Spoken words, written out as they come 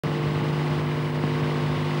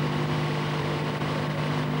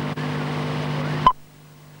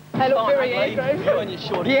They look very angry. You and your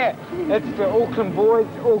shorty. Yeah, it's the Auckland boys,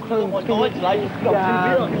 Auckland guys, mate. You've got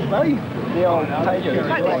two on you, mate. the old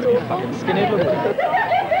fucking skinhead look.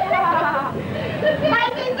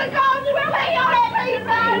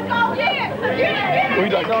 We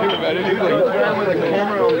don't care about anything. Who goes around with a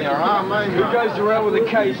camera on their arm, mate? Who goes around with a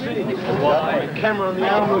KC? Why? A camera on the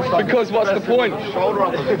arm looks like... Because what's the point? Shoulder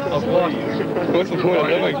up of what? What's the point of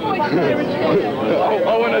living?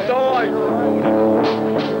 I want to die.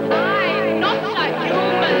 I'm not so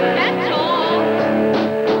human, that's all.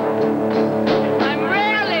 I'm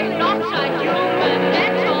really not so human,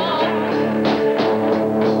 that's all.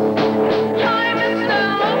 I'm a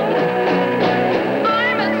snow.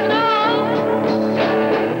 I'm a snow.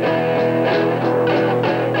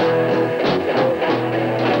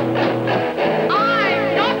 I'm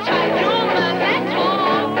not so human, that's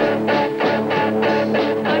all.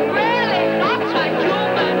 I'm really not so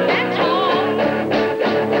human, that's all.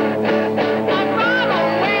 I'm rather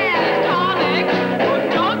weird, tonic, but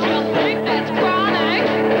don't you think that's chronic?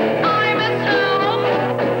 I'm a snow.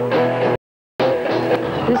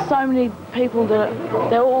 There's so many people that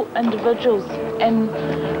they're all individuals, and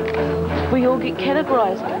we all get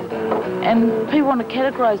categorised. And people want to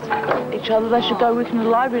categorise each other. They should go work in the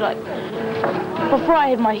library. Like before I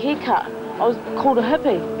had my hair cut, I was called a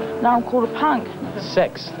hippie. Now I'm called a punk.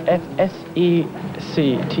 Sex, F-S-E-C-T-S.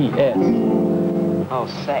 Oh,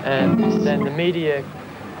 sex. And then the media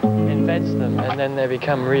invents them, and then they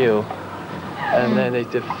become real. And then they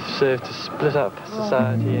serve to split up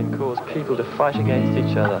society and cause people to fight against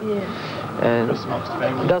each other. Yeah. And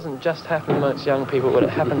it doesn't just happen amongst young people, but it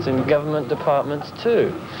happens in government departments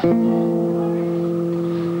too. You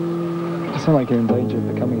sound like you're in danger of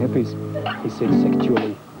becoming hippies. He said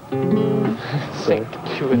sexually.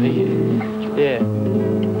 Sexually. Yeah.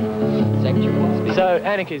 Sexual. So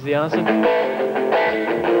anarchy is the answer.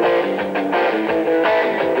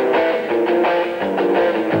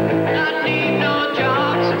 I need no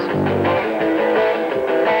jobs.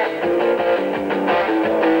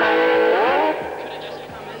 Could have just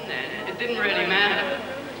come in then. It didn't really matter.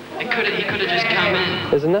 He could have just come in.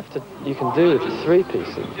 There's enough you can do with the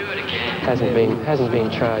three-piece that Do it again. hasn't been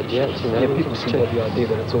tried yet. You know, Yeah, people still got the idea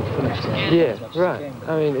that it's all finished. Yeah, right.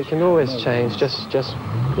 I mean, it can always change just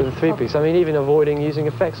with a three-piece. I mean, even avoiding using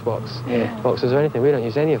effects boxes or anything. We don't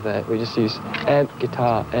use any of that. We just use amp,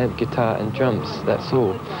 guitar, and drums. That's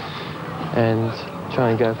all. And try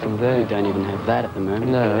and go from there. We don't even have that at the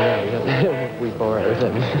moment. No, we borrow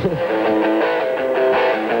them.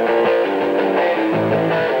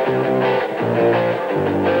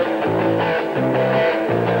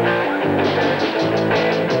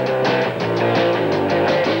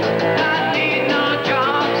 I need no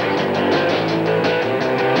jobs.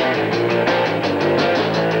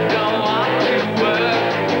 Don't want to work.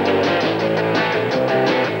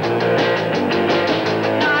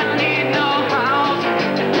 I need no house.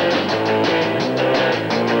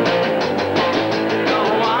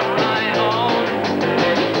 Don't want my own.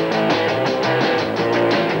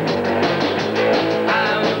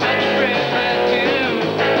 I would much prefer to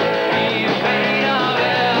be afraid of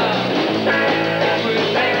it. It would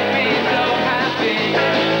make me so happy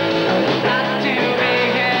not to be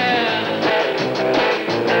here.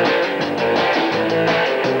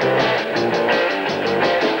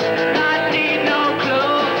 I need no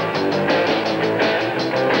clothes.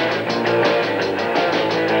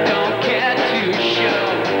 Don't care to show.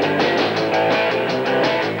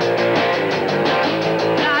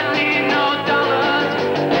 I need no dollars.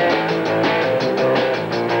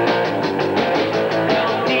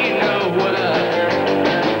 Don't need no work.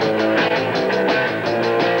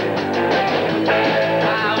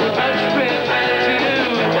 I would much prefer to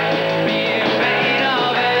be afraid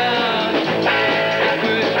of it. It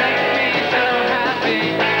would make me so happy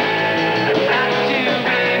not to be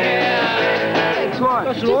here.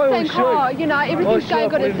 That's Just think, oh, you know, everything's going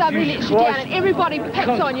good and somebody lets you down and everybody picks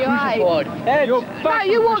on you, eh? No,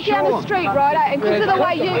 you walk down the street, right, eh? And because of the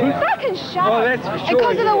way you... Fucking shut up. that's for And sure.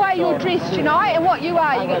 because of the way you're dressed, you know, and what you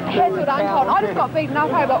are, you get hassled, untold. I just got beaten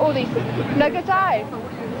up over all these niggas, eh?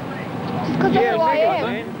 Just because of who I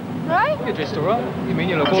am. Right? You're dressed all right. You mean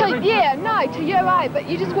you look Yeah, no, to you, eh? But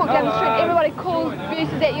you just walk down the street, everybody calls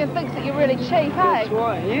verses at you and thinks that you're really cheap, eh? That's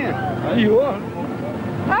right, yeah. You are.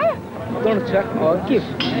 Huh? Don't attack me.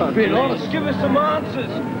 Being honest, give us some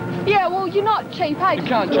answers. Yeah, well, you're not cheap, eh? You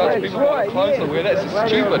can't judge people by the clothes they wear. That's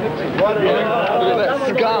stupid. Look at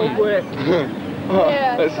that scum.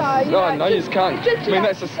 Yeah, That's, so, you no, know, no, you just can't. Just I mean,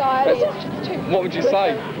 that's just. society, it's just too... What would you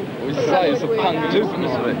say? We say it's a pungism,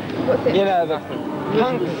 isn't it? What's it? You know, the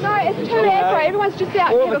punks. No, it's too aggro. Everyone's just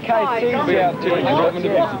out All the having fun. KCs out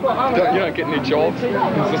You don't get any jobs.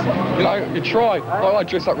 It's just, you know, you try. I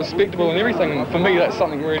dress up respectable and everything, and for me that's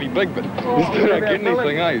something really big, but you still don't get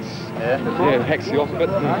anything, eh? Yeah, it hacks you off a bit.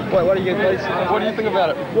 What do you get, please? What do you think about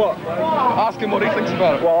it? What? Ask him what he thinks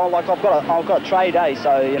about it. Well, like I've got a trade, eh?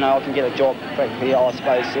 So you know I can get a job practically, I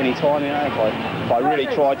suppose, any time. You know, if I really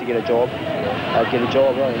tried to get a job, I'd get a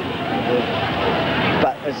job, right? Yeah.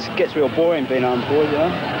 But it gets real boring being unemployed, you know.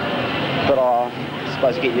 But I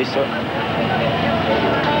suppose to get used to it.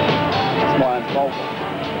 It's my own fault.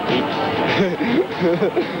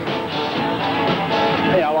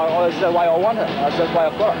 You know, like, it's the way I want it. That's the way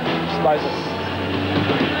I've got it. I suppose it's,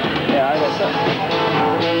 you know, that's it.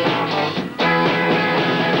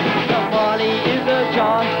 The money in the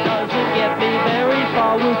jar doesn't get me very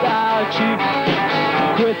far without you,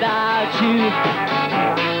 without you.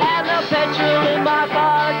 And the petrol in my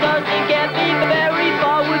car doesn't get me very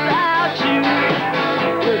far without you,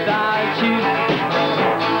 without you.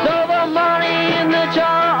 No, the money in the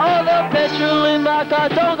jar or the petrol in my car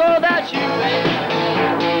don't go without you.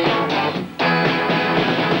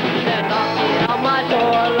 They're knocking on my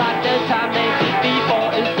door like the time they did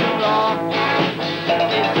before. It's too long.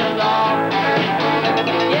 It's too long.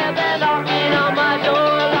 Yeah, they're knocking on my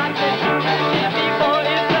door like the time they did before.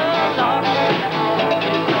 It's too long.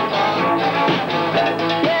 It's too long.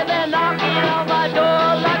 Yeah, they're knocking on my door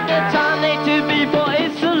like the time they did before.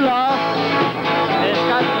 It's too long. It's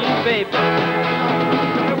got you, baby.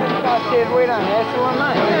 I said we don't hassle them,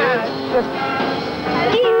 mate. Just...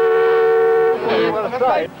 What to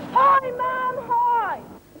say? Hi, Mum, hi.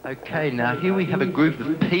 Okay, now here we have a group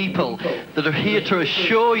of people that are here to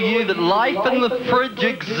assure you that life in the fridge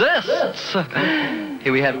exists.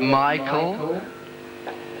 Here we have Michael.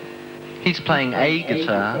 He's playing a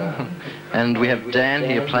guitar. And we have Dan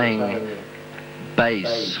here playing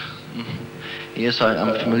bass. Yes,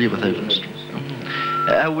 I'm familiar with those instruments.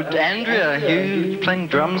 With Andrea, you playing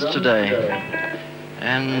drums today.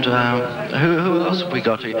 And who else have we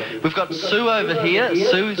got here? We've got Sue over here.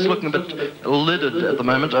 Sue's looking a bit lidded at the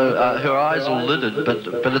moment. Her eyes are lidded,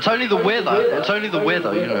 but it's only the weather. It's only the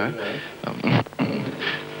weather, you know.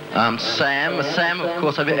 Sam, of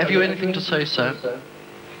course. Have you anything to say, Sam?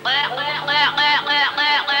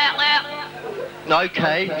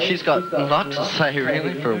 Okay, she's got a lot to say,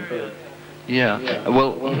 really. Yeah.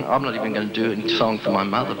 Well, I'm not even going to do any song for my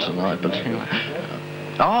mother tonight, but anyway.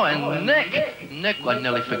 Oh, and Nick, I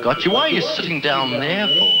nearly forgot you. Why are you sitting down there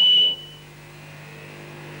for?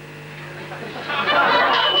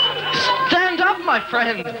 Stand up, my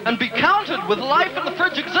friend, and be counted with life in the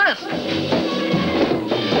fridge exists.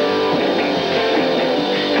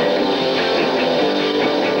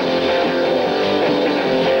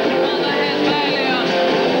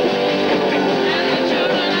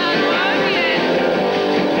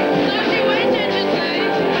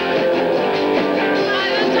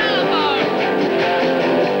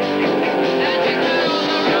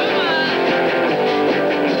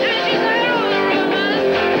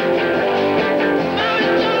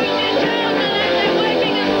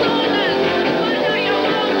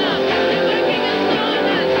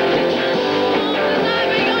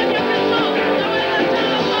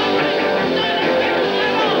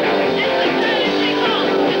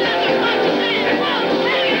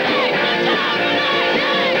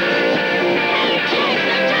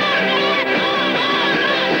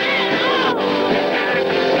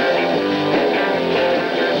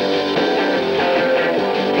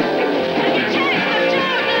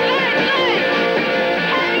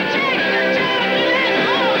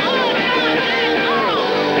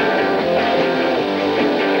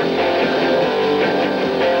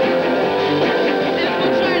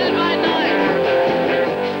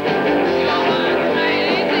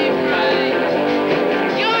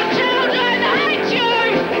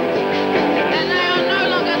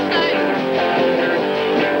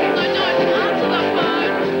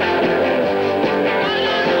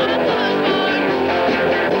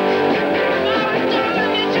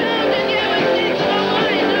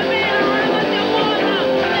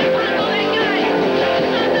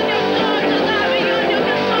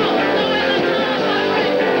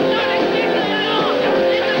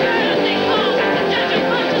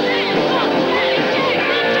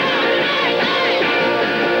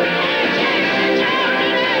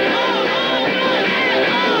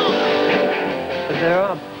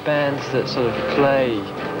 That sort of play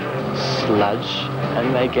sludge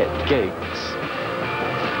and they get gigs.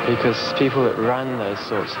 because people that run those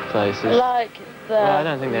sorts of places, Like the well, I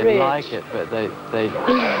don't think they Red. like it, but they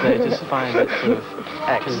just find it sort of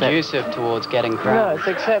Conducive towards getting No, crowds. it's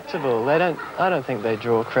acceptable. They don't. I don't think they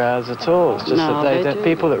draw crowds at all. It's just No, that they the do.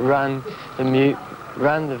 people that run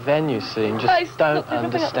the venue scene just don't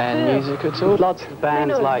understand music at all. Lots of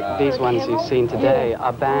bands like these ones you've seen today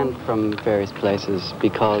are banned from various places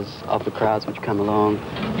because of the crowds which come along.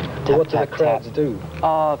 But what do the crowds do?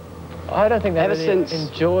 I don't think they Ever really since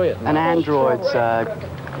enjoy it. An Android's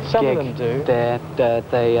Some gig, of them do.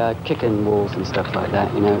 they kick in walls and stuff like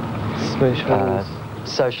that, you know. Smoosh walls.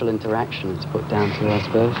 Social interaction it's put down to, I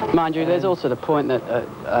suppose. Mind you, there's also the point that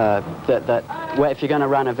where if you're going to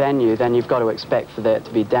run a venue, then you've got to expect for there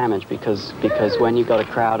to be damage because when you've got a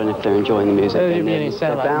crowd and if they're enjoying the music, then You they're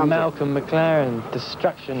sound like bound to. Malcolm McLaren.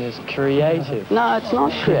 Destruction is creative. No, it's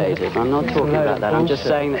not creative. I'm not talking about that. I'm just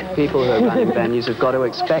saying that people who are running venues have got to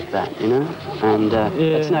expect that, you know? And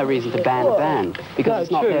it's no reason to ban a band because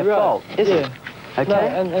it's not their fault, is it?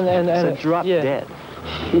 Okay? No, so drop dead.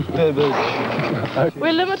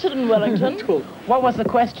 We're limited in Wellington. What was the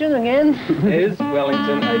question again? Is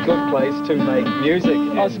Wellington a good place to make music?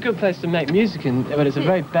 Oh, it's a good place to make music, but it's a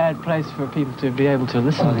very bad place for people to be able to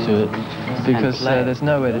listen to it because there's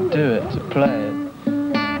nowhere to do it, to play it.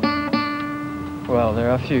 Well, there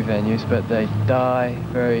are a few venues, but they die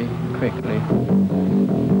very quickly.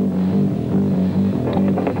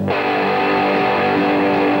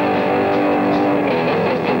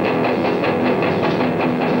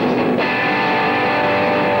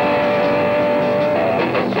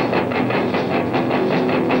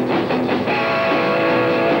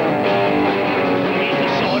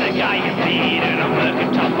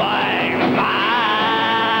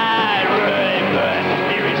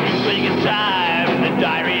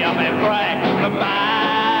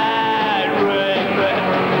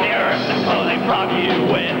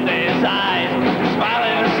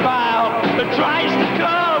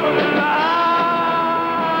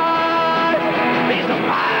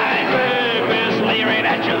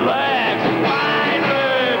 At your